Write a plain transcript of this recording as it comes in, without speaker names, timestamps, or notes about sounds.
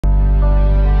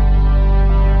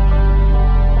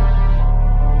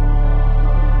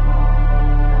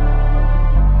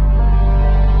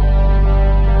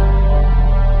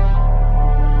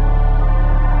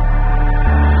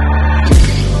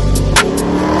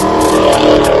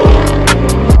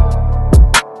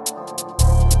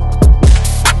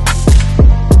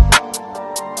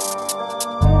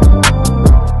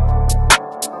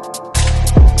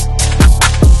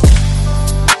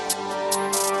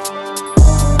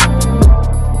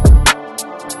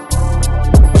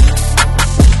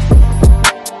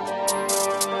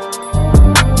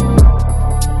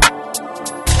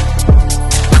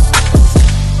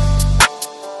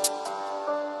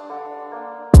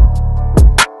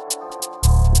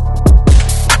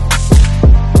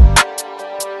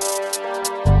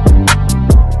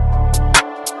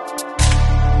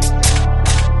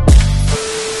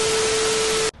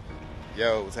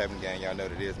happening, gang? Y'all know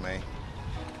what it is, man.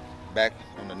 Back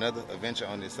on another adventure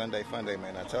on this Sunday Funday,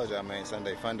 man. I told y'all, man,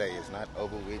 Sunday Funday is not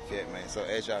over with yet, man. So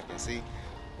as y'all can see,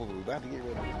 what we're about to get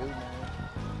ready to do, man,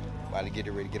 about to get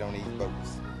ready to get on these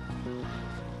boats.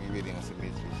 We really on some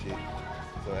mystery shit.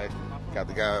 So actually, got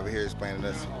the guy over here explaining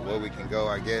us where we can go,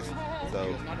 I guess.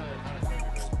 So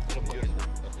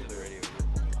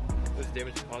this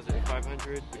damage deposit at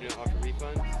 500. We do not offer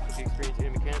refunds. If you experience any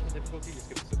mechanical difficulty, just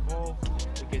give us a call.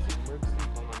 In case of emergency,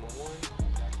 call 911.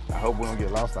 I hope we don't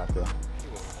get lost out there.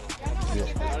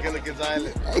 Yeah. Gilligan's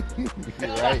Island.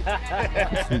 You're right.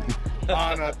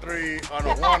 on a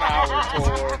 1 hour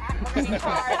tour.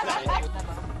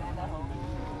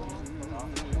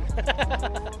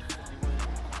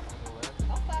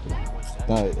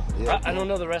 Yeah. I don't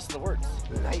know the rest of the words.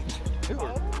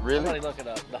 Really? Somebody look it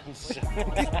up.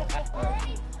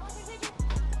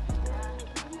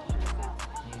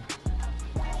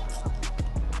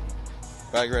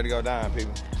 Back ready to go down,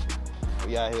 people.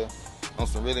 We out here on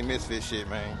some really misfit shit,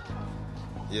 man.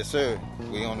 Yes, sir.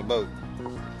 We on the boat.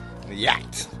 The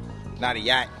yacht. Not a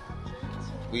yacht.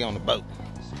 We on the boat.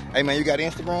 Hey, man, you got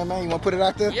Instagram, man? You want to put it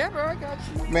out there? Yeah, bro, I got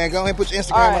you. Man, go ahead and put your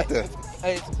Instagram out there.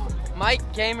 It's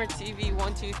Mike Gamer TV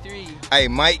 123. Hey,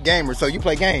 Mike Gamer. So you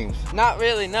play games? Not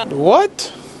really, no.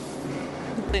 What?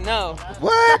 No.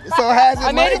 What? So how's it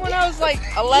I made it when I was like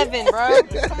 11, bro.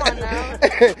 Come on now.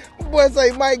 Boy,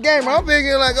 say Mike Gamer. I'm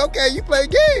thinking like, okay, you play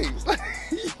games.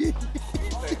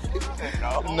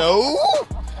 No.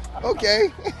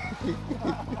 Okay.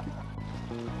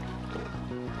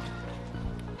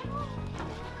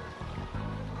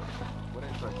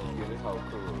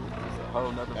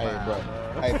 Hey, bro.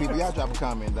 Hey, people, y'all drop a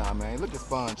comment down, man. Look at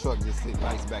Spawn truck just sitting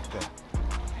nice back there.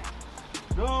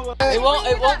 It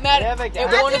won't matter. It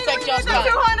won't affect y'all's time.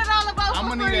 I'm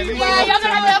gonna need at least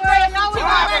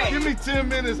give me 10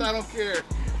 minutes. I don't care.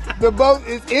 The boat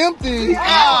is empty. He's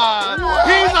on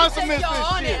some misfit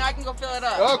on it shit. and I can go fill it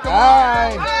up. Oh, come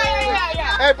on.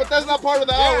 Hey, but that's not part of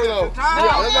the hour, though.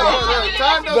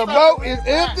 The boat is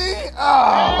empty?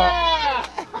 Oh.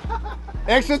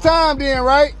 Extra time then,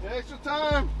 right? Extra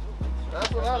time.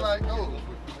 That's what I like. Oh.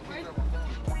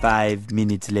 5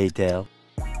 minutes later.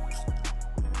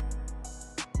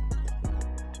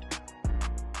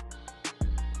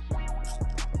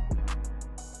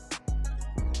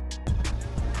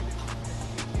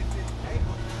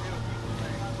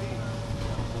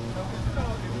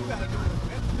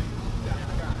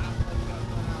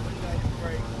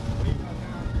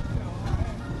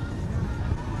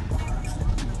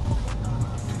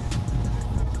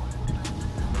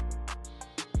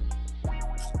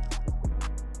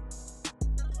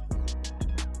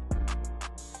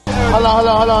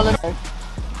 Hold on.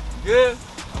 Good?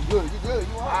 I'm good. You good?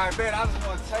 You all right? Alright, man, I just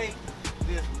want to take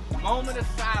this moment of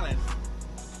silence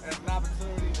as an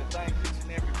opportunity to thank each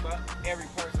and every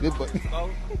person on this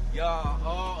boat. Y'all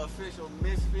all official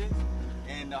misfits,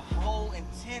 and the whole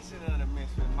intention of the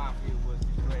Misfit Mafia was to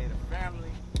create a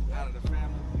family out of the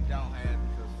family we don't have,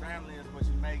 because family is what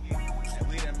you make it, and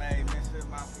we done made Misfit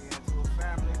Mafia into a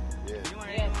family. Yeah. You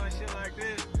ain't doing shit like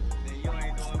this, then you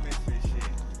ain't doing misfit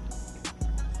shit.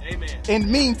 Amen. In the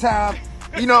meantime,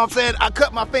 you know what I'm saying? I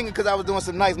cut my finger because I was doing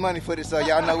some nice money for this, so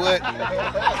y'all know what?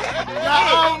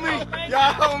 Y'all owe me.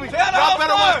 Y'all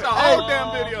better watch the whole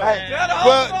damn video.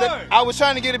 Well, I was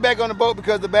trying to get it back on the boat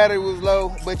because the battery was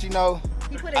low, but you know.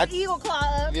 You put an eagle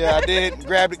claw up. Yeah, I did.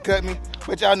 Grabbed it, cut me.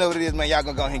 But y'all know what it is, man. Y'all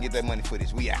gonna go ahead and get that money for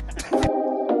this. We out.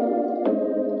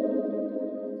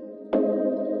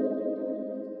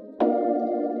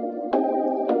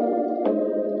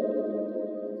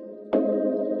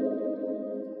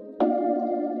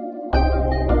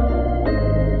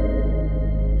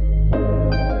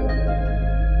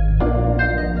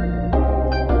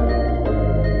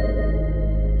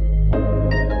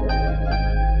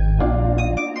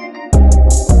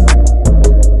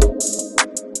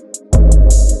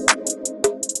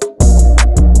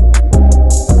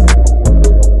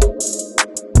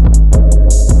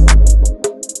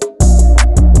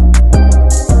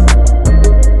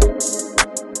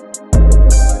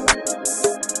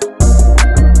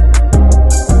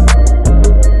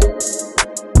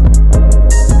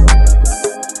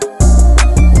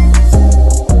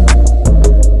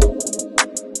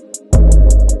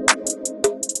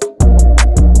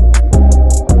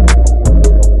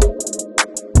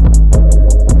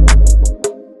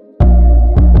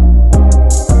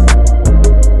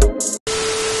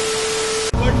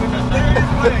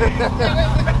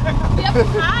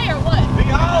 High or what?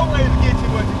 They always get you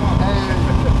what you want.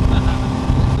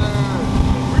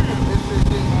 It's this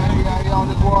shit, man. You gotta get on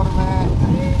this water, man.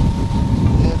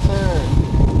 Yes, sir.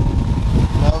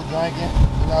 No drinking.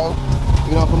 know,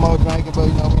 we don't promote drinking, but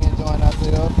you know, we enjoying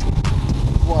ourselves.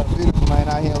 Water beautiful, man,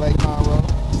 out here in Lake Conroe.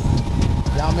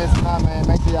 Y'all missing out, man.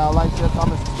 Make sure y'all like, share,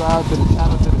 comment, subscribe to the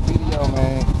channel, to the video,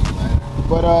 man.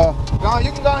 But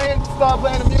you can go ahead and start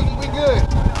playing the music. We good.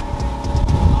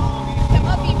 Come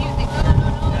up, music. No.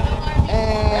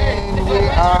 And we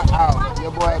are out.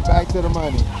 Your boy back to the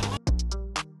money.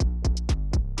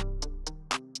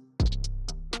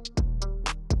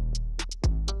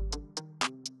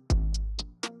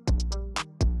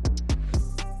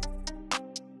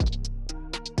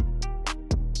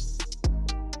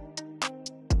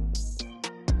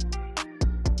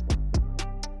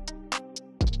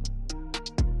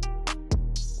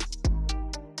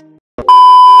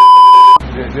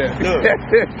 Look,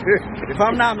 if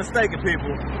I'm not mistaken,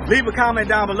 people, leave a comment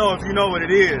down below if you know what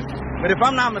it is. But if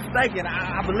I'm not mistaken,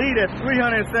 I believe that's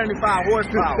 375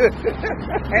 horsepower.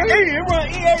 And it run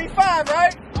E85,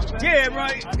 right? Yeah, it run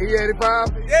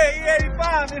E85? Yeah, E85.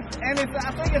 I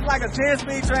think it's like a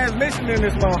 10-speed transmission in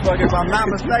this motherfucker, if I'm not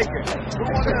mistaken. Who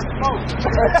wants that smoke? Who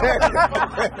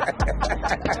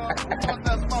wants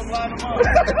that smoke? Line them up.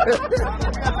 We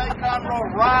got Lake Conroe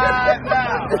right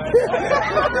now.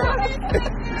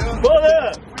 Pull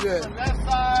up. Yeah. The left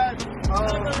side of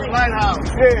the lighthouse.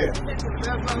 Yeah.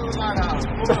 Left side of the lighthouse.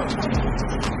 Pull up.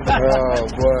 Oh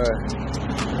boy.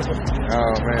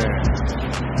 Oh man.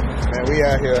 Man, we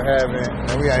out here having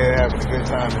a good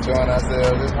time, enjoying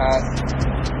ourselves. It's hot.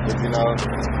 But you know,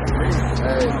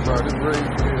 hey bro, this breeze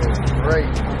is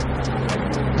great.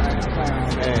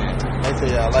 Man, make sure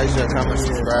y'all like, share, comment,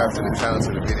 subscribe to the channel,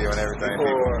 to the video and everything,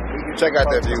 people. Check out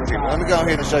that view, people. Let me go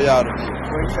ahead and show y'all the view.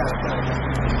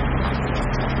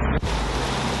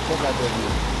 Check out that view.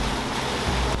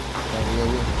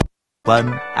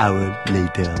 1 hour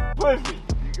later. Pussy.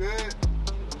 You good?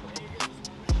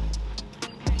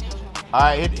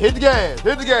 Alright, hit the gas.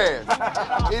 Hit the gas.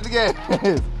 Hit the gas.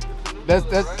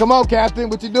 That's come on, Captain.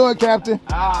 What you doing, Captain?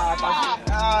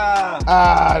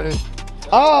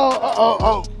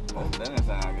 Oh. That didn't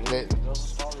sound good.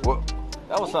 What?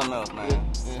 That was something else, man.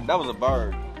 That was a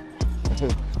bird.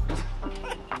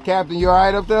 Captain, you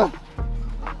alright up there?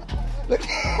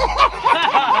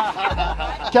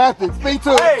 Captain, speak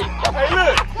to it. Hey,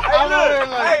 look.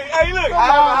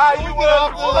 How you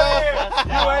was before that,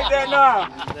 you ain't that now.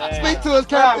 Speak to us,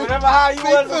 Captain. Whatever how you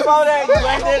was before that, you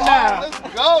ain't that now. Let's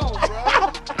go,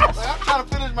 bro. I'm trying to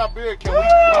finish my beer. Can we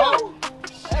go?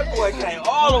 That boy came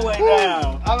all the way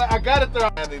down. I got it through. I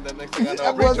think the next thing I know,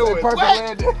 That was a perfect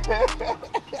landing.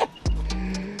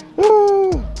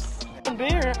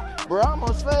 Beer. Bro, I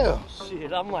almost fell.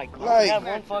 Shit, I'm like, Like, have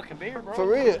one fucking beer, bro. For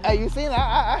real. Hey, you seen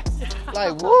I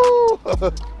like, woo.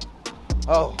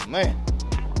 Oh, man.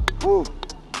 Woo.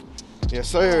 Yes,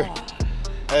 sir.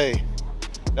 Hey,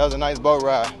 that was a nice boat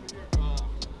ride.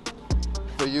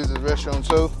 Could use this restroom,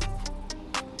 too.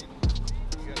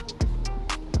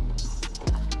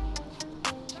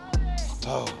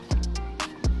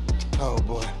 Oh,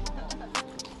 boy.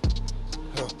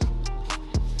 Oh.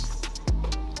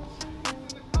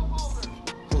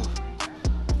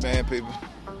 Man, people,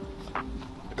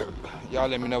 y'all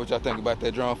let me know what y'all think about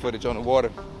that drone footage on the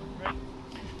water.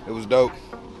 It was dope.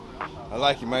 I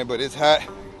like it, man, but it's hot.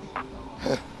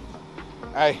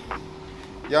 Hey,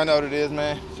 y'all know what it is,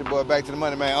 man. It's your boy Back to the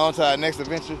Money, man. On to our next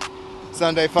adventure.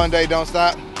 Sunday Funday, don't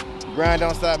stop. Grind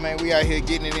don't stop, man. We out here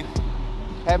getting it in.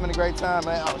 Having a great time,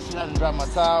 man. Oh shit, I done dropped my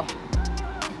towel.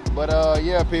 But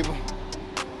yeah, people.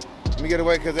 Let me get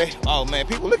away, cause oh man,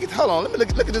 people, hold on, let me look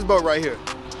at this boat right here.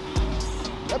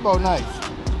 That boat nice.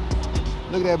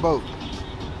 Look at that boat.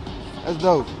 That's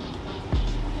dope.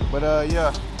 But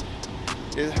yeah,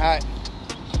 it's hot.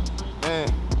 Man.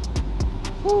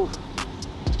 Whew.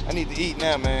 I need to eat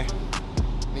now, man.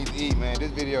 Need to eat, man.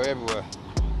 This video everywhere.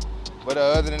 But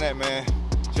other than that, man,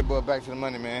 it's your boy Back to the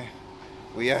Money, man.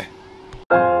 We out.